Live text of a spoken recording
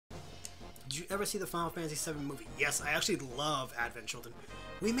Did you ever see the Final Fantasy VII movie? Yes, I actually love Advent Children.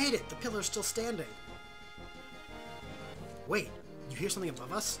 We made it! The pillar's still standing. Wait, you hear something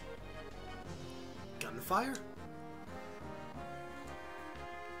above us? Gunfire?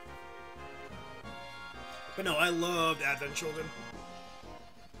 But no, I loved Advent Children.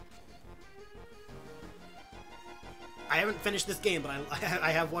 I haven't finished this game, but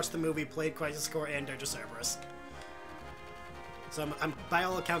I have watched the movie, played Crisis Core, and Dirge of Cerberus. So I'm, by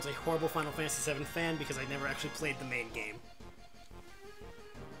all accounts, a horrible Final Fantasy VII fan because I never actually played the main game.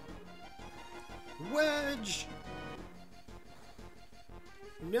 Wedge!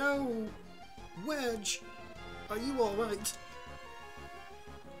 No! Wedge! Are you alright?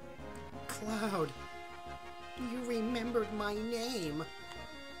 Cloud! You remembered my name!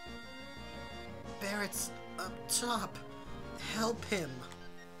 Barrett's up top. Help him!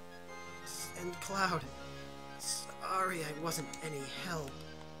 And Cloud, sorry I wasn't any help.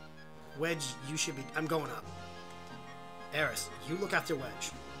 Wedge, you should be... I'm going up. Aerith, you look after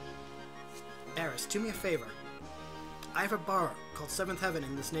Wedge. Aerith, do me a favor. I have a bar called 7th Heaven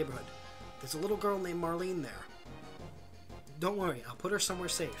in this neighborhood. There's a little girl named Marlene there. Don't worry, I'll put her somewhere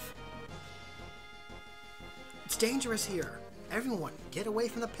safe. It's dangerous here. Everyone, get away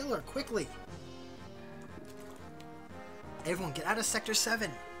from the pillar, quickly. Everyone, get out of Sector 7.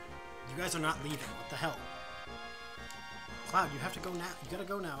 You guys are not leaving. What the hell? Cloud, you have to go now. You gotta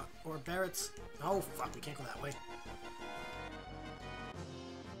go now. Or Barrett's... Oh, fuck, we can't go that way.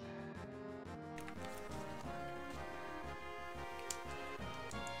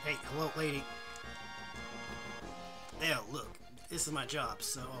 Hey, hello, lady. Yeah, look, this is my job,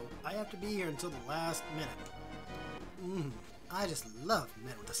 so I have to be here until the last minute. I just love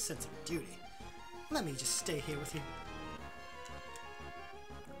men with a sense of duty. Let me just stay here with you.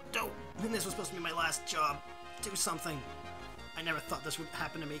 Don't! This was supposed to be my last job. Do something. I never thought this would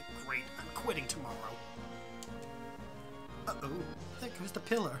happen to me. Great, I'm quitting tomorrow. Uh-oh, there goes the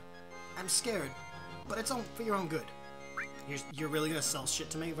pillar. I'm scared, but it's all for your own good. You're really gonna sell shit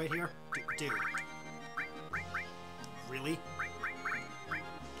to me right here? Dude. Really?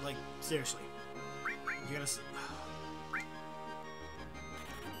 Like, seriously. You're gonna...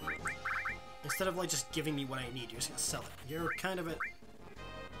 Instead of, like, just giving me what I need, you're just gonna sell it. You're kind of a...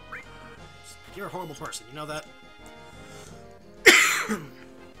 You're a horrible person, you know that?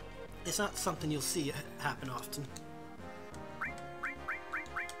 It's not something you'll see happen often.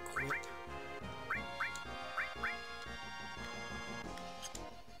 Quit.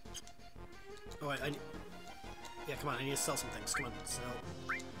 Oh, yeah, come on, I need to sell some things. Come on, sell.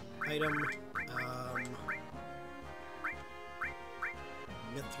 Item,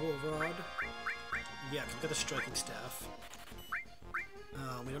 Mithril Rod. Yeah, look at the striking staff.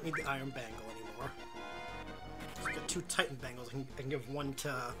 We don't need the iron bangle anymore. I've got 2 Titan bangles. I can give 1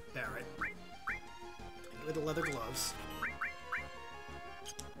 to Barrett. I give it the leather gloves.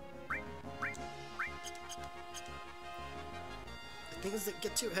 The things that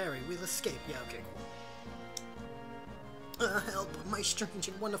get too hairy, we'll escape. Yeah, okay, cool. Help, my strange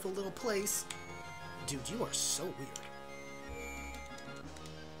and wonderful little place. Dude, you are so weird.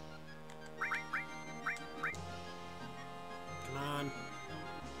 Come on.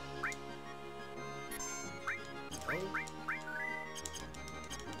 Oh.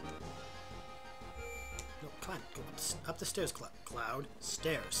 No, climb. Go up the stairs, Cloud.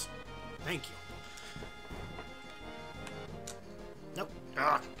 Stairs. Thank you. Nope.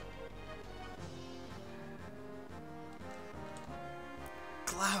 Ah.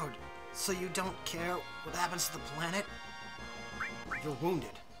 Cloud, so you don't care what happens to the planet? You're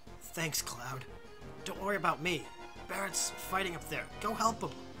wounded. Thanks, Cloud. Don't worry about me. Barrett's fighting up there. Go help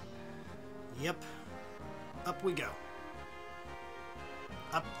him. Yep. Up we go.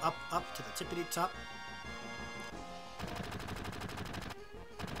 Up, up, up to the tippity top.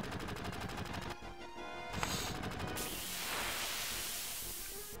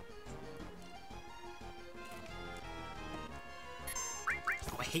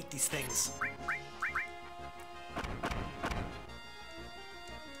 Oh, I hate these things.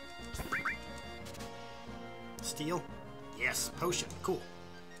 Steel? Yes, potion. Cool.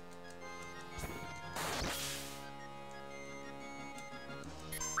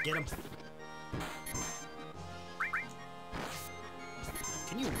 Get him.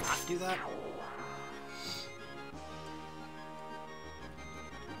 Can you not do that?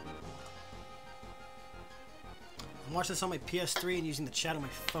 I'm watching this on my PS3 and using the chat on my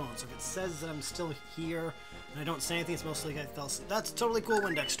phone, so if it says that I'm still here and I don't say anything, it's mostly like I fell asleep. That's totally cool,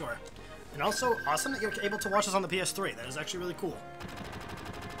 Windex Store. And also, awesome that you're able to watch this on the PS3. That is actually really cool.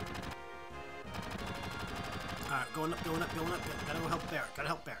 Alright, Going up, going up, going up. Gotta go help Barret. Gotta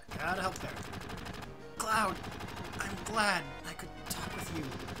help Barret. Gotta help Barret. Cloud, I'm glad I could talk with you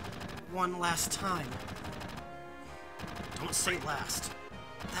one last time. Don't say last.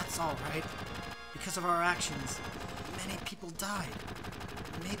 That's all right. Because of our actions, many people died.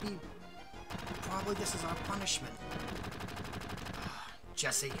 Maybe, probably this is our punishment.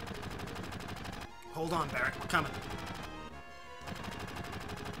 Jesse. Hold on, Barret. We're coming.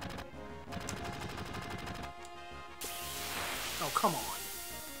 Oh, come on.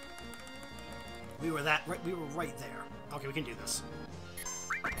 We were right there. Okay, we can do this.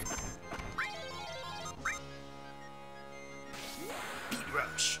 Beat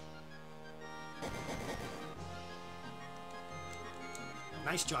Rush.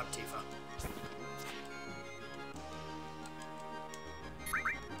 Nice job, Tifa.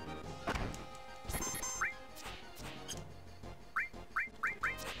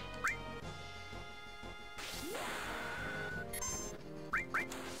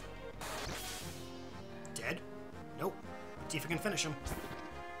 Dead? Nope. Tifa can finish him.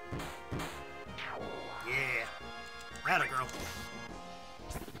 Yeah. Atta girl.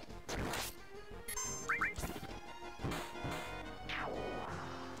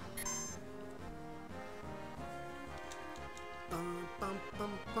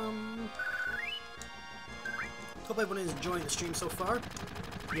 Hope everyone is enjoying the stream so far. If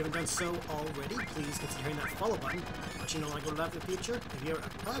you haven't done so already, please consider hitting that follow button. Let you know when I go live in the future. If you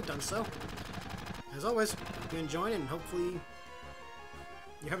have done so, as always, hope you're enjoying and hopefully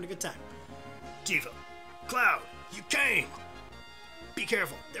you're having a good time. Tifa, Cloud, you came! Be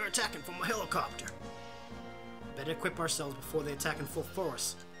careful, they're attacking from a helicopter. Better equip ourselves before they attack in full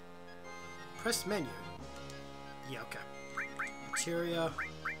force. Press menu. Yeah, okay. Materia.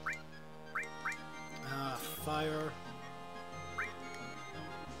 Fire.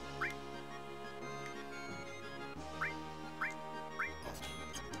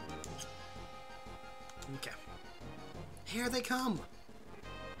 Okay. Here they come!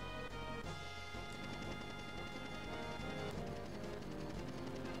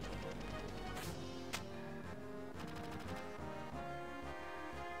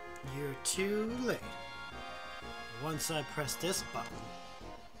 You're too late. Once I press this button.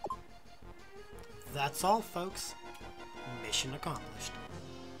 That's all, folks. Mission accomplished.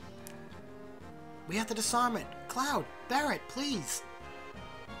 We have to disarm it. Cloud, Barret, please.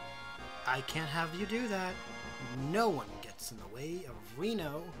 I can't have you do that. No one gets in the way of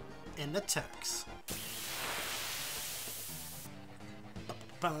Reno and the Turks.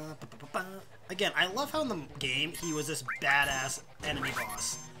 Again, I love how in the game he was this badass enemy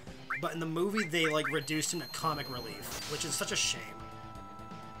boss. But in the movie, they, like, reduced him to comic relief, which is such a shame.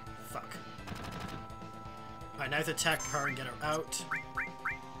 Fuck. Alright, now I have to attack her and get her out.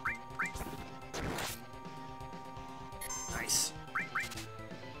 Nice.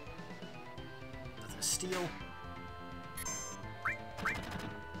 Nothing to steal.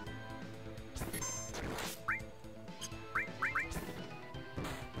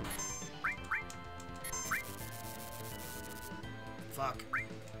 Fuck.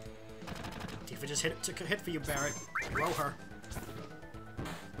 Tifa just took a hit for you, Barret. Row her.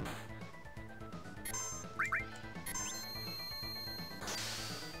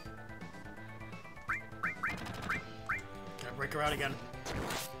 Gotta break her out again.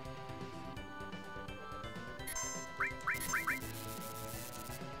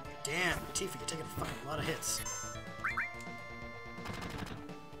 Damn, Tifa, you're taking a fucking lot of hits.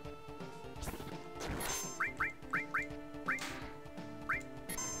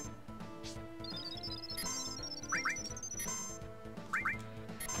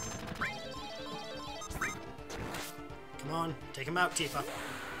 Come on, take him out, Tifa.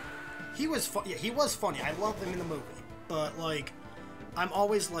 He was yeah, he was funny. I loved him in the movie. But, like, I'm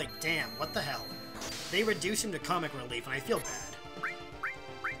always like, damn, what the hell? They reduce him to comic relief, and I feel bad.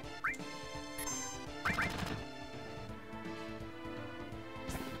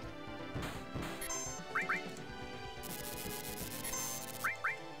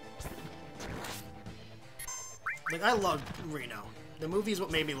 Like, I love Reno. The movie is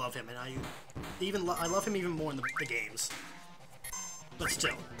what made me love him, and I love him even more in the games. But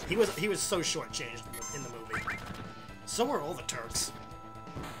still, he was so shortchanged in the movie. So were all the Turks.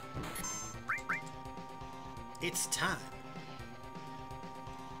 It's time.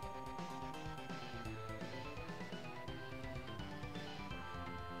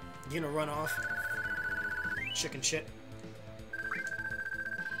 You gonna run off? Chicken shit.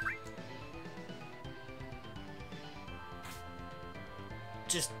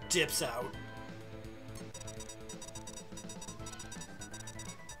 Just dips out.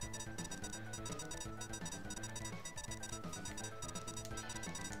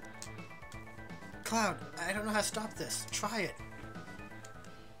 Cloud, I don't know how to stop this. Try it.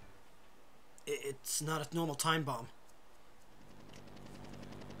 It's not a normal time bomb.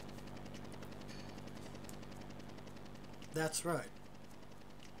 That's right.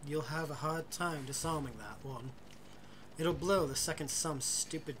 You'll have a hard time disarming that one. It'll blow the second some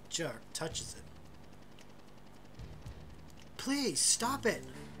stupid jerk touches it. Please, stop it!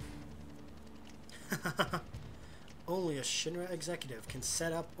 Only a Shinra executive can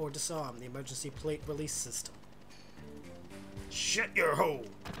set up or disarm the emergency plate release system. Shut your hole!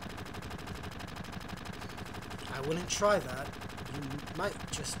 I wouldn't try that.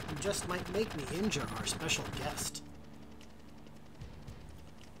 You just might make me injure our special guest.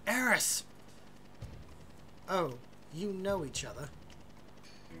 Aerith! Oh, you know each other.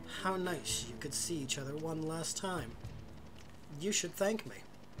 How nice you could see each other one last time. You should thank me.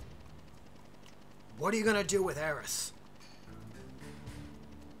 What are you gonna do with Aerith?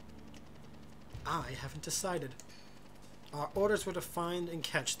 I haven't decided. Our orders were to find and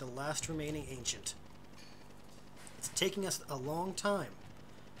catch the last remaining ancient. It's taking us a long time,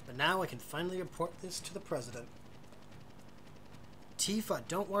 but now I can finally report this to the president. Tifa,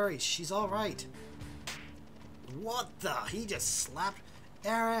 don't worry, she's alright. What the? He just slapped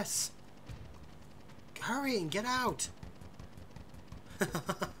Aerith. Hurry and get out.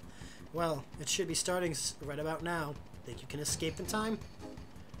 Well, it should be starting right about now. Think you can escape in time?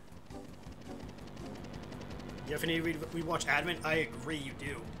 You ever need to rewatch Advent? I agree you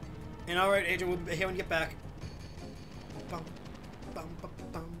do. And alright, Adrian, we'll be here when you get back. Bum, bum, bum,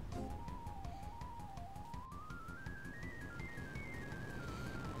 bum.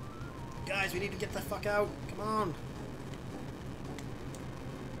 Guys, we need to get the fuck out. Come on.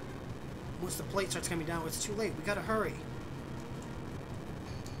 Once the plate starts coming down, it's too late. We gotta hurry.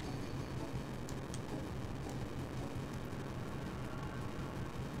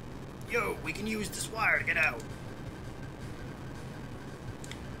 Yo, we can use this wire to get out.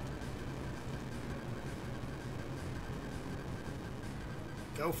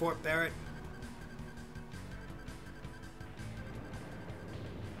 Go for it, Barrett.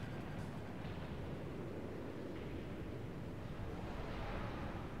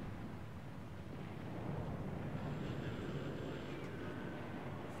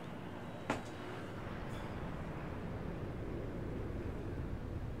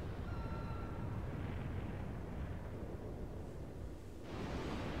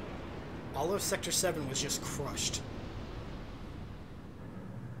 All of Sector 7 was just crushed.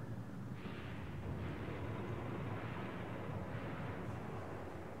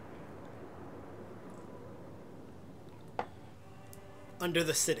 Under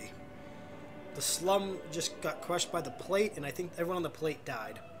the city. The slum just got crushed by the plate, and I think everyone on the plate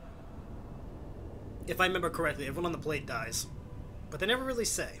died. If I remember correctly, everyone on the plate dies. But they never really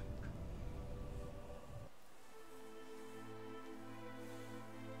say.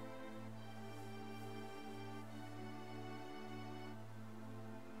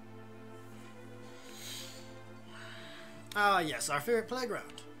 Ah, yes, our favorite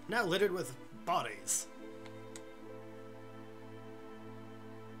playground. Now littered with bodies.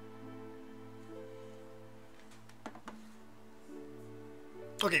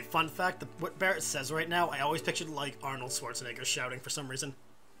 Okay, fun fact, what Barrett says right now, I always pictured like Arnold Schwarzenegger shouting for some reason.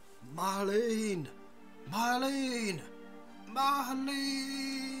 Marlene! Marlene!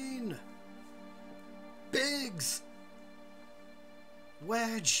 Marlene! Biggs!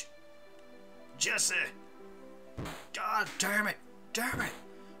 Wedge! Jesse! God damn it! Damn it!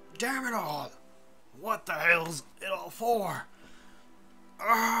 Damn it all! What the hell's it all for?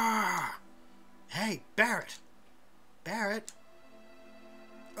 Ah! Hey, Barrett! Barrett!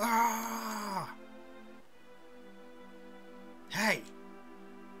 Ah! Hey!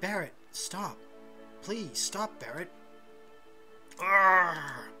 Barrett, stop. Please, stop, Barrett.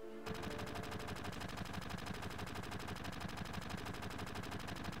 Ah!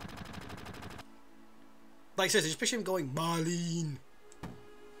 Like I said, just picture him going, Marlene.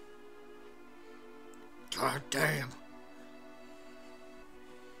 God damn.